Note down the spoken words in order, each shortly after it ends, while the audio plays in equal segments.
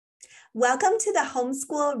Welcome to the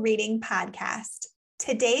Homeschool Reading Podcast.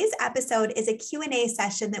 Today's episode is a Q&A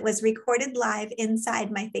session that was recorded live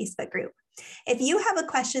inside my Facebook group. If you have a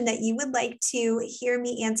question that you would like to hear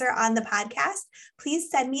me answer on the podcast,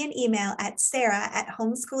 please send me an email at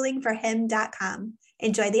sarah@homeschoolingforhim.com.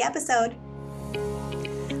 Enjoy the episode.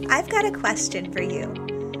 I've got a question for you.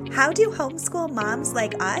 How do homeschool moms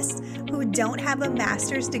like us, who don't have a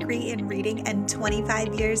master's degree in reading and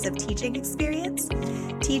 25 years of teaching experience,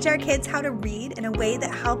 teach our kids how to read in a way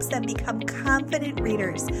that helps them become confident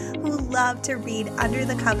readers who love to read under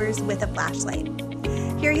the covers with a flashlight?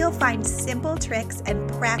 Here you'll find simple tricks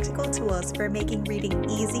and practical tools for making reading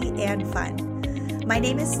easy and fun. My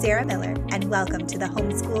name is Sarah Miller, and welcome to the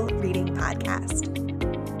Homeschool Reading Podcast.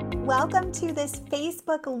 Welcome to this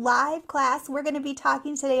Facebook Live class. We're going to be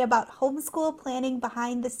talking today about homeschool planning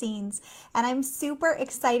behind the scenes, and I'm super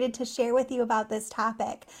excited to share with you about this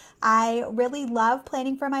topic. I really love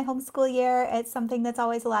planning for my homeschool year. It's something that's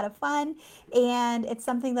always a lot of fun, and it's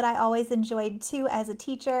something that I always enjoyed too as a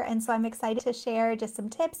teacher, and so I'm excited to share just some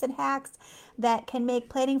tips and hacks that can make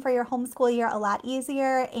planning for your homeschool year a lot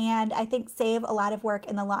easier and I think save a lot of work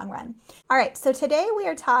in the long run. All right, so today we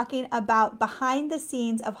are talking about behind the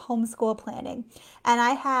scenes of homeschool planning, and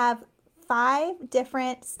I have 5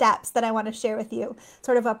 different steps that I want to share with you,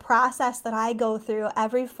 sort of a process that I go through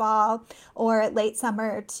every fall or late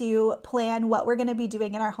summer to plan what we're going to be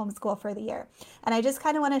doing in our homeschool for the year. And I just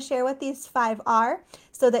kind of want to share what these 5 are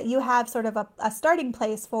so that you have sort of a starting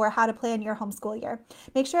place for how to plan your homeschool year.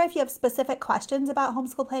 Make sure if you have specific questions about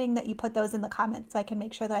homeschool planning that you put those in the comments so I can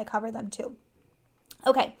make sure that I cover them too.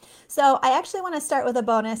 Okay, so I actually want to start with a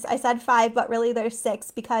bonus. I said 5, but really there's 6,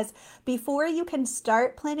 because before you can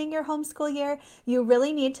start planning your homeschool year, you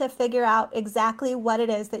really need to figure out exactly what it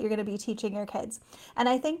is that you're going to be teaching your kids. And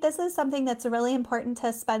I think this is something that's really important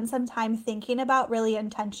to spend some time thinking about really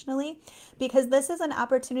intentionally, because this is an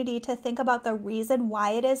opportunity to think about the reason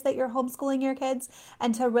why it is that you're homeschooling your kids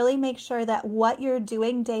and to really make sure that what you're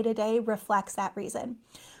doing day to day reflects that reason.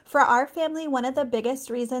 For our family, one of the biggest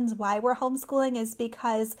reasons why we're homeschooling is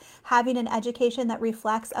because having an education that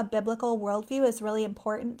reflects a biblical worldview is really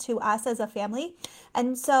important to us as a family.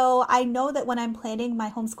 And so I know that when I'm planning my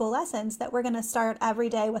homeschool lessons that we're going to start every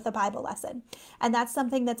day with a Bible lesson. And that's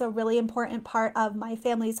something that's a really important part of my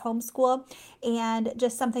family's homeschool and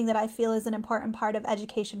just something that I feel is an important part of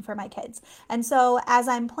education for my kids. And so as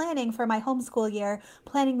I'm planning for my homeschool year,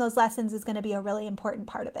 planning those lessons is going to be a really important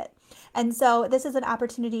part of it. And so this is an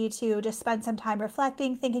opportunity to just spend some time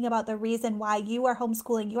reflecting, thinking about the reason why you are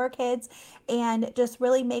homeschooling your kids, and just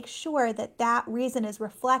really make sure that that reason is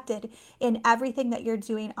reflected in everything that you're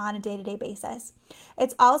doing on a day-to-day basis.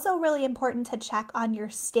 It's also really important to check on your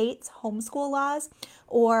state's homeschool laws,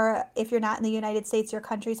 or if you're not in the United States, your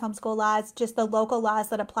country's homeschool laws, just the local laws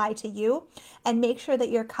that apply to you, and make sure that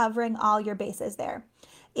you're covering all your bases there.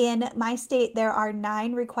 In my state, there are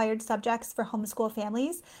 9 required subjects for homeschool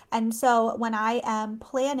families. And so when I am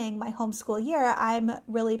planning my homeschool year, I'm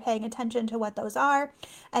really paying attention to what those are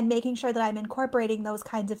and making sure that I'm incorporating those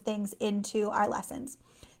kinds of things into our lessons.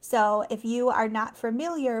 So if you are not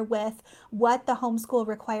familiar with what the homeschool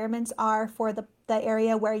requirements are for the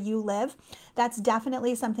area where you live, that's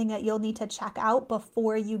definitely something that you'll need to check out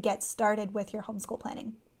before you get started with your homeschool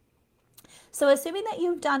planning. So assuming that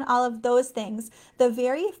you've done all of those things, the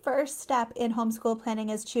very first step in homeschool planning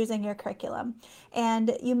is choosing your curriculum.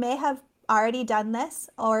 And you may have already done this,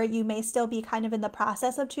 or you may still be kind of in the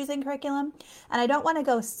process of choosing curriculum. And I don't want to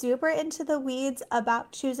go super into the weeds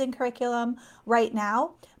about choosing curriculum right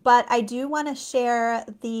now, but I do want to share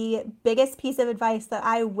the biggest piece of advice that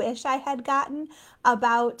I wish I had gotten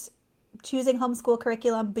about choosing homeschool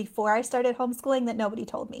curriculum before I started homeschooling that nobody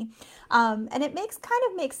told me. And it makes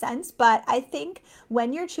sense, but I think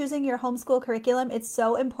when you're choosing your homeschool curriculum, it's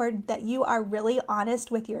so important that you are really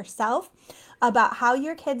honest with yourself about how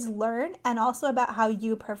your kids learn and also about how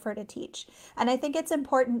you prefer to teach. And I think it's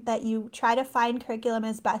important that you try to find curriculum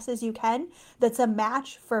as best as you can that's a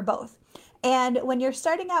match for both. And when you're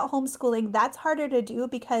starting out homeschooling, that's harder to do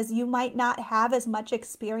because you might not have as much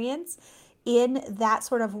experience in that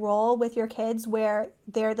sort of role with your kids where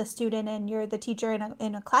they're the student and you're the teacher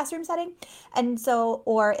in a classroom setting, and so,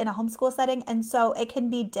 or in a homeschool setting. And so it can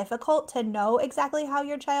be difficult to know exactly how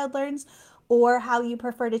your child learns or how you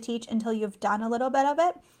prefer to teach until you've done a little bit of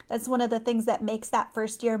it. That's one of the things that makes that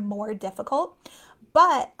first year more difficult.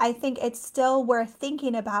 But I think it's still worth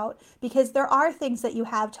thinking about because there are things that you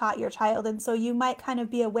have taught your child. And so you might kind of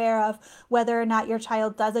be aware of whether or not your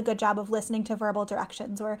child does a good job of listening to verbal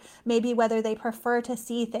directions, or maybe whether they prefer to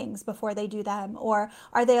see things before they do them, or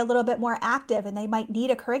are they a little bit more active and they might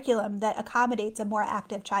need a curriculum that accommodates a more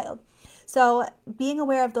active child. So being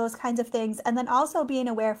aware of those kinds of things, and then also being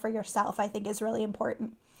aware for yourself, I think is really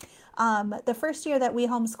important. The first year that we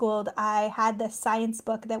homeschooled, I had this science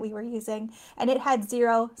book that we were using, and it had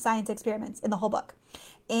 0 science experiments in the whole book.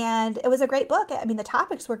 And it was a great book. I mean, the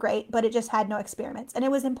topics were great, but it just had no experiments. And it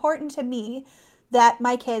was important to me that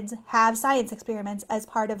my kids have science experiments as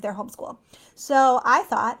part of their homeschool. So I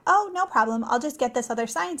thought, oh, no problem. I'll just get this other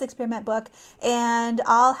science experiment book and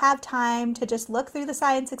I'll have time to just look through the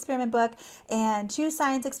science experiment book and choose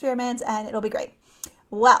science experiments and it'll be great.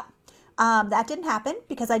 Well, that didn't happen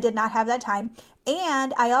because I did not have that time.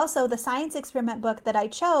 And I also, the science experiment book that I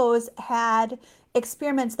chose had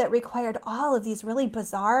experiments that required all of these really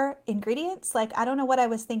bizarre ingredients. Like, I don't know what I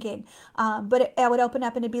was thinking, but I would open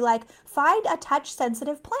up and it'd be like, find a touch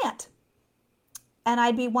sensitive plant. And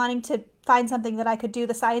I'd be wanting to find something that I could do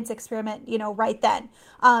the science experiment, right then.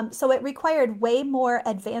 So it required way more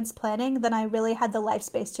advanced planning than I really had the life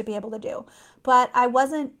space to be able to do. But I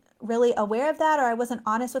wasn't really aware of that, or I wasn't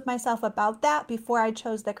honest with myself about that before I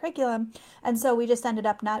chose the curriculum. And so we just ended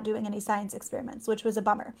up not doing any science experiments, which was a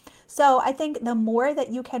bummer. So I think the more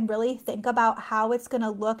that you can really think about how it's going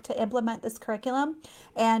to look to implement this curriculum,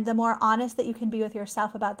 and the more honest that you can be with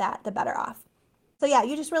yourself about that, the better off. So yeah,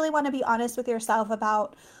 you just really want to be honest with yourself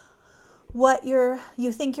about what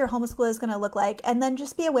you think your homeschool is going to look like, and then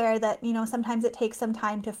just be aware that sometimes it takes some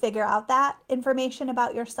time to figure out that information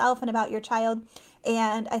about yourself and about your child.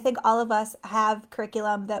 And I think all of us have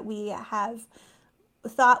curriculum that we have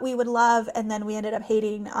thought we would love and then we ended up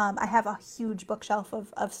hating. I have a huge bookshelf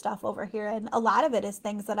of stuff over here, and a lot of it is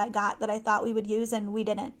things that I got that I thought we would use and we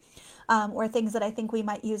didn't, or things that I think we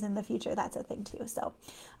might use in the future. That's a thing too. So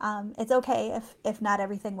it's okay if not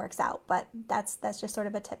everything works out, but that's just sort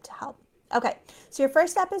of a tip to help. Okay, so your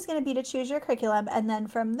first step is going to be to choose your curriculum, and then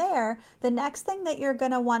from there, the next thing that you're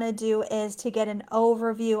going to want to do is to get an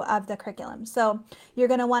overview of the curriculum. So you're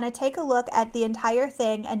going to want to take a look at the entire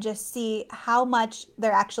thing and just see how much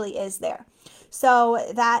there actually is there. So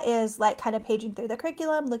that is like kind of paging through the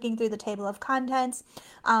curriculum, looking through the table of contents,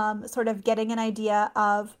 sort of getting an idea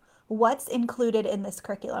of what's included in this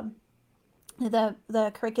curriculum.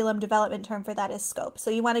 The curriculum development term for that is scope.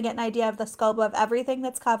 So you want to get an idea of the scope of everything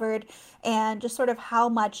that's covered and just sort of how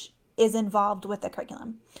much is involved with the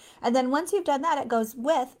curriculum. And then once you've done that, it goes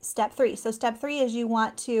with step 3. So step 3 is you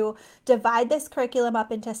want to divide this curriculum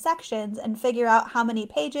up into sections and figure out how many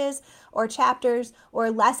pages or chapters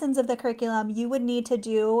or lessons of the curriculum you would need to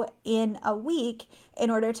do in a week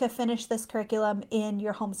in order to finish this curriculum in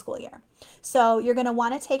your homeschool year. So you're going to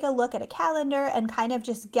want to take a look at a calendar and kind of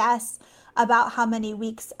just guess about how many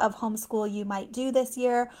weeks of homeschool you might do this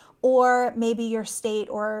year, or maybe your state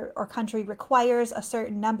or country requires a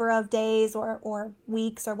certain number of days or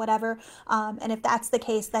weeks or whatever. And if that's the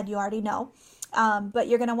case, then you already know. But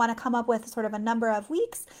you're going to want to come up with sort of a number of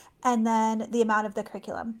weeks and then the amount of the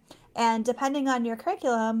curriculum. And depending on your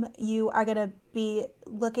curriculum, you are going to be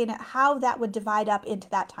looking at how that would divide up into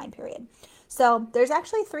that time period. So there's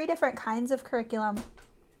actually 3 different kinds of curriculum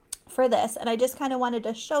for this, and I just kind of wanted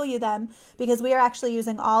to show you them because we are actually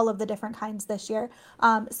using all of the different kinds this year.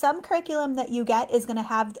 Some curriculum that you get is going to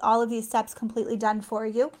have all of these steps completely done for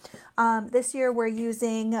you. This year we're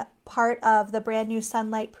using part of the brand new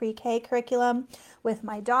Sunlight Pre-K curriculum with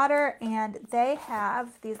my daughter, and they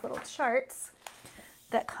have these little charts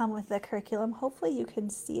that come with the curriculum. Hopefully you can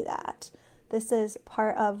see that. This is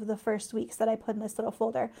part of the first weeks that I put in this little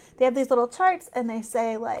folder. They have these little charts and they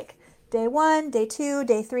say like day 1, day 2,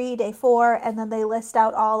 day 3, day 4, and then they list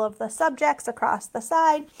out all of the subjects across the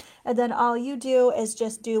side, and then all you do is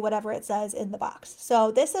just do whatever it says in the box.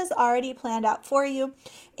 So this is already planned out for you,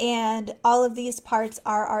 and all of these parts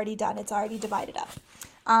are already done. It's already divided up.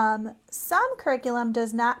 Some curriculum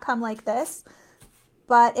does not come like this,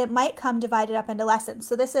 but it might come divided up into lessons.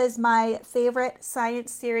 So this is my favorite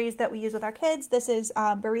science series that we use with our kids. This is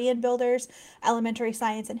Berean Builders, Elementary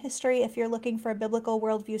Science and History. If you're looking for a biblical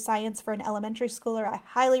worldview science for an elementary schooler, I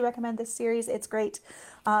highly recommend this series. It's great.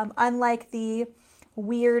 Unlike the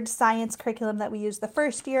weird science curriculum that we used the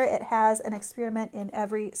first year, it has an experiment in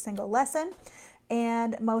every single lesson,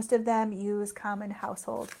 and most of them use common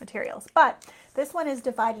household materials. But this one is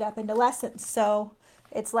divided up into lessons. So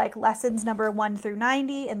it's like lessons number 1 through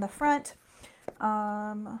 90 in the front.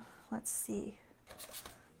 Let's see.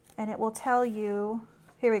 And it will tell you,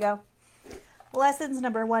 here we go. lessons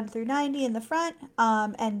number 1 through 90 in the front,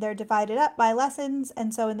 and they're divided up by lessons.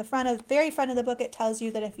 And so in the very front of the book, it tells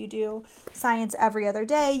you that if you do science every other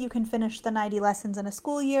day, you can finish the 90 lessons in a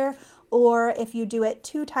school year. Or if you do it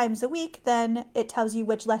 2 times a week, then it tells you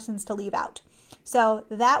which lessons to leave out. So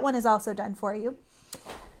that one is also done for you.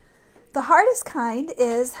 The hardest kind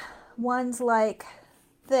is ones like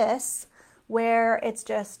this, where it's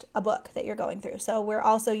just a book that you're going through. So we're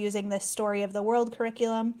also using this Story of the World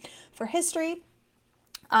curriculum for history.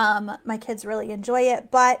 My kids really enjoy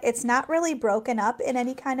it, but it's not really broken up in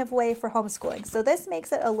any kind of way for homeschooling. So this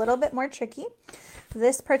makes it a little bit more tricky.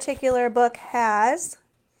 This particular book has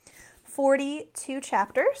 42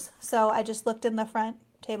 chapters. So I just looked in the front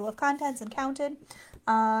table of contents and counted.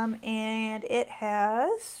 And it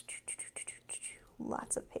has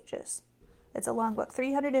lots of pages. It's a long book,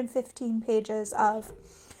 315 pages of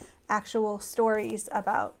actual stories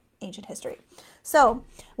about ancient history. So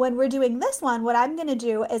when we're doing this one, what I'm going to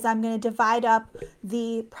do is I'm going to divide up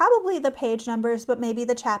probably the page numbers, but maybe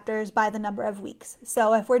the chapters by the number of weeks.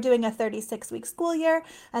 So if we're doing a 36-week school year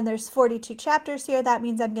and there's 42 chapters here, that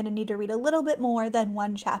means I'm going to need to read a little bit more than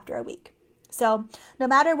 1 chapter a week. So no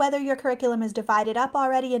matter whether your curriculum is divided up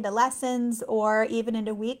already into lessons or even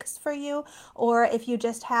into weeks for you, or if you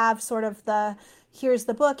just have sort of here's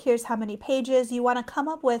the book, here's how many pages, you want to come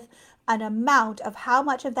up with an amount of how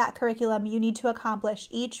much of that curriculum you need to accomplish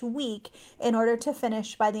each week in order to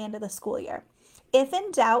finish by the end of the school year. If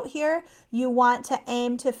in doubt here, you want to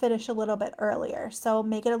aim to finish a little bit earlier. So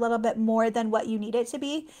make it a little bit more than what you need it to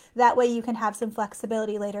be. That way you can have some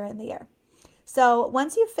flexibility later in the year. So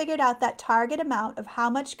once you've figured out that target amount of how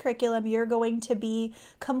much curriculum you're going to be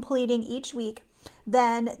completing each week,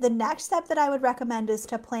 then the next step that I would recommend is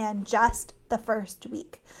to plan just the first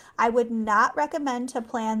week. I would not recommend to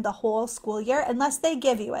plan the whole school year unless they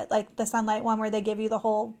give you it, like the Sunlight one where they give you the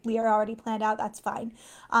whole year already planned out, that's fine.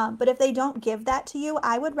 But if they don't give that to you,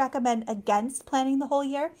 I would recommend against planning the whole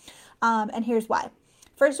year. And here's why.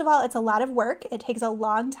 First of all, it's a lot of work. It takes a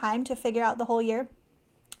long time to figure out the whole year.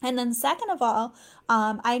 And then second of all,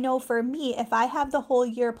 I know for me, if I have the whole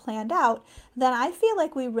year planned out, then I feel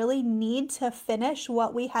like we really need to finish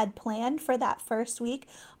what we had planned for that first week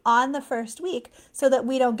on the first week so that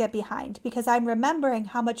we don't get behind, because I'm remembering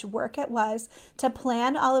how much work it was to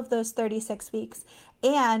plan all of those 36 weeks.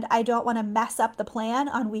 And I don't want to mess up the plan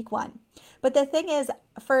on week 1. But the thing is,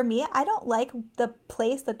 for me, I don't like the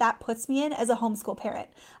place that puts me in as a homeschool parent.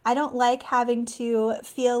 I don't like having to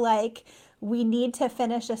feel like we need to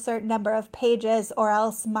finish a certain number of pages or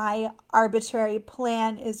else my arbitrary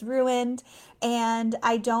plan is ruined. And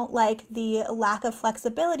I don't like the lack of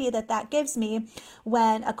flexibility that gives me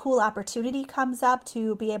when a cool opportunity comes up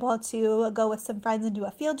to be able to go with some friends and do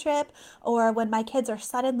a field trip, or when my kids are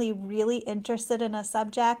suddenly really interested in a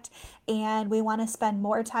subject and we want to spend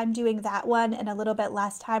more time doing that one and a little bit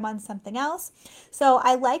less time on something else. So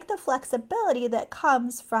I like the flexibility that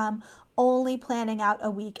comes from only planning out a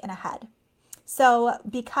week and ahead. So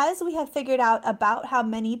because we have figured out about how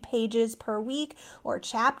many pages per week or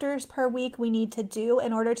chapters per week we need to do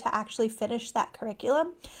in order to actually finish that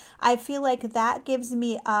curriculum, I feel like that gives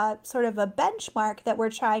me a sort of a benchmark that we're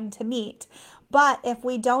trying to meet. But if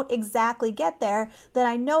we don't exactly get there, then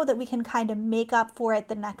I know that we can kind of make up for it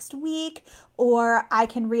the next week, or I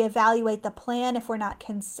can reevaluate the plan if we're not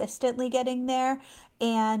consistently getting there.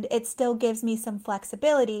 And it still gives me some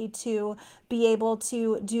flexibility to be able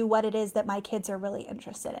to do what it is that my kids are really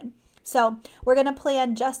interested in. So we're going to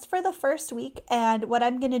plan just for the first week. And what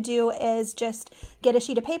I'm going to do is just get a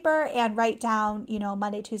sheet of paper and write down,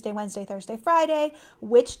 Monday, Tuesday, Wednesday, Thursday, Friday,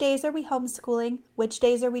 which days are we homeschooling, which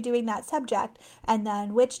days are we doing that subject, and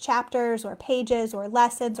then which chapters or pages or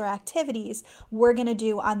lessons or activities we're going to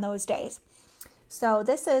do on those days. So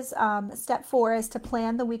this is step 4, is to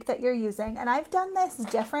plan the week that you're using. And I've done this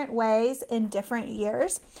different ways in different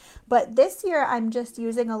years, but this year I'm just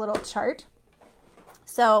using a little chart.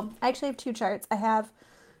 So I actually have 2 charts. I have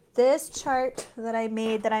this chart that I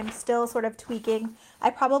made that I'm still sort of tweaking. I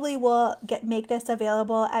probably will make this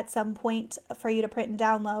available at some point for you to print and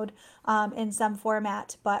download in some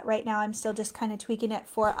format, but right now I'm still just kind of tweaking it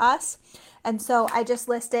for us. And so I just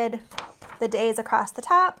listed the days across the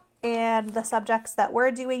top and the subjects that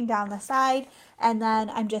we're doing down the side, and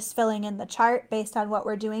then I'm just filling in the chart based on what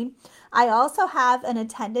we're doing. I also have an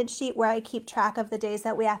attendance sheet where I keep track of the days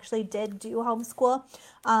that we actually did do homeschool,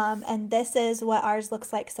 and this is what ours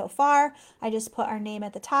looks like so far. I just put our name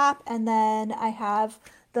at the top, and then I have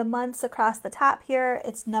the months across the top here,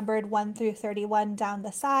 it's numbered 1 through 31 down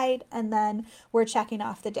the side, and then we're checking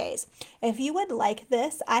off the days. If you would like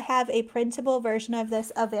this, I have a printable version of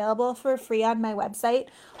this available for free on my website,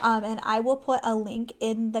 and I will put a link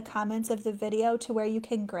in the comments of the video to where you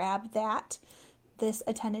can grab this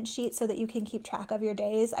attendance sheet so that you can keep track of your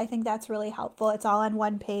days. I think that's really helpful. It's all on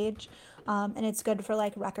one page, and it's good for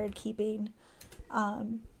like record keeping.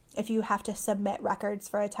 If you have to submit records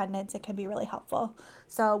for attendance, it can be really helpful.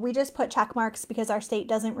 So we just put check marks because our state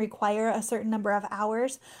doesn't require a certain number of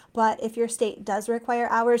hours. But if your state does require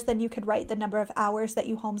hours, then you could write the number of hours that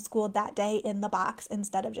you homeschooled that day in the box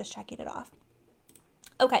instead of just checking it off.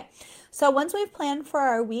 Okay, so once we've planned for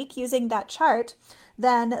our week using that chart,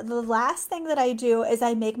 then the last thing that I do is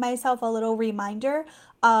I make myself a little reminder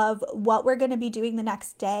of what we're going to be doing the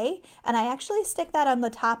next day. And I actually stick that on the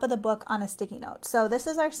top of the book on a sticky note. So this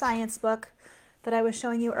is our science book that I was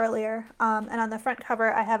showing you earlier. And on the front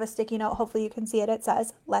cover, I have a sticky note. Hopefully you can see it. It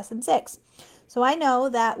says lesson 6. So I know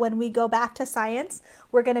that when we go back to science,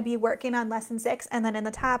 we're going to be working on lesson 6. And then in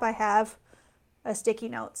the top, I have a sticky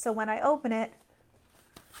note. So when I open it,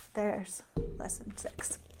 there's lesson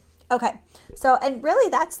 6. Okay, so, and really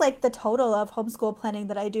that's like the total of homeschool planning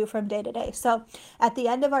that I do from day to day. So at the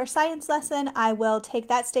end of our science lesson, I will take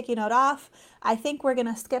that sticky note off. I think we're going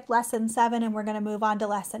to skip lesson 7 and we're going to move on to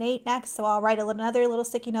lesson 8 next. So I'll write another little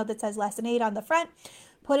sticky note that says lesson 8 on the front,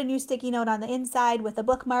 put a new sticky note on the inside with a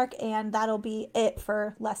bookmark, and that'll be it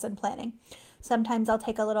for lesson planning. Sometimes I'll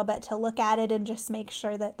take a little bit to look at it and just make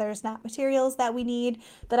sure that there's not materials that we need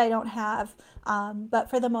that I don't have. But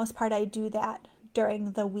for the most part, I do that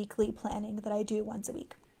during the weekly planning that I do once a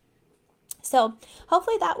week. So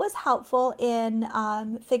hopefully that was helpful in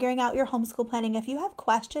figuring out your homeschool planning. If you have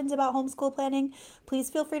questions about homeschool planning, please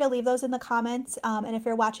feel free to leave those in the comments. And if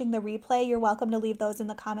you're watching the replay, you're welcome to leave those in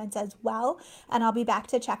the comments as well. And I'll be back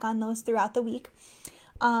to check on those throughout the week.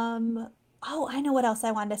 Oh, I know what else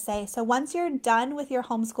I wanted to say. So once you're done with your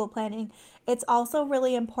homeschool planning, it's also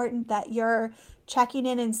really important that you're checking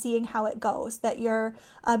in and seeing how it goes, that you're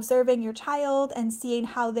observing your child and seeing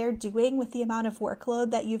how they're doing with the amount of workload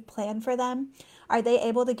that you've planned for them. Are they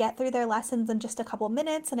able to get through their lessons in just a couple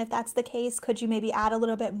minutes? And if that's the case, could you maybe add a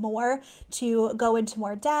little bit more to go into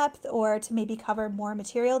more depth or to maybe cover more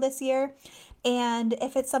material this year? And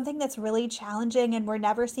if it's something that's really challenging and we're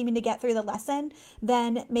never seeming to get through the lesson,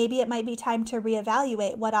 then maybe it might be time to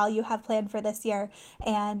reevaluate what all you have planned for this year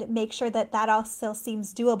and make sure that that all still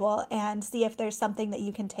seems doable and see if there's something that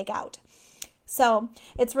you can take out. So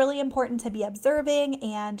it's really important to be observing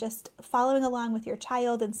and just following along with your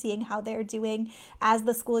child and seeing how they're doing as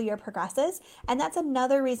the school year progresses. And that's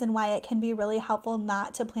another reason why it can be really helpful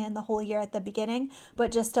not to plan the whole year at the beginning,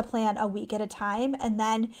 but just to plan a week at a time. And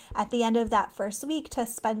then at the end of that first week to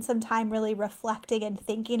spend some time really reflecting and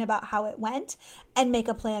thinking about how it went and make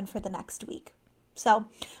a plan for the next week. So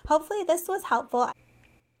hopefully this was helpful.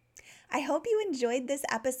 I hope you enjoyed this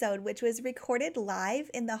episode, which was recorded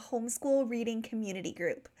live in the Homeschool Reading Community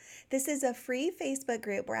Group. This is a free Facebook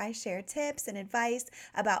group where I share tips and advice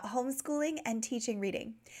about homeschooling and teaching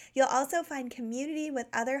reading. You'll also find community with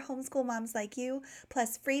other homeschool moms like you,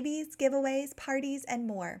 plus freebies, giveaways, parties, and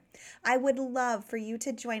more. I would love for you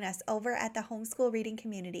to join us over at the Homeschool Reading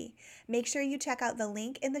Community. Make sure you check out the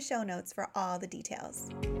link in the show notes for all the details.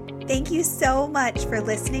 Thank you so much for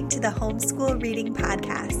listening to the Homeschool Reading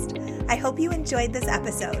Podcast. I hope you enjoyed this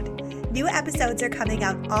episode. New episodes are coming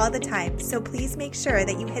out all the time, so please make sure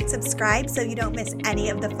that you hit subscribe so you don't miss any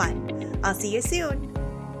of the fun. I'll see you soon.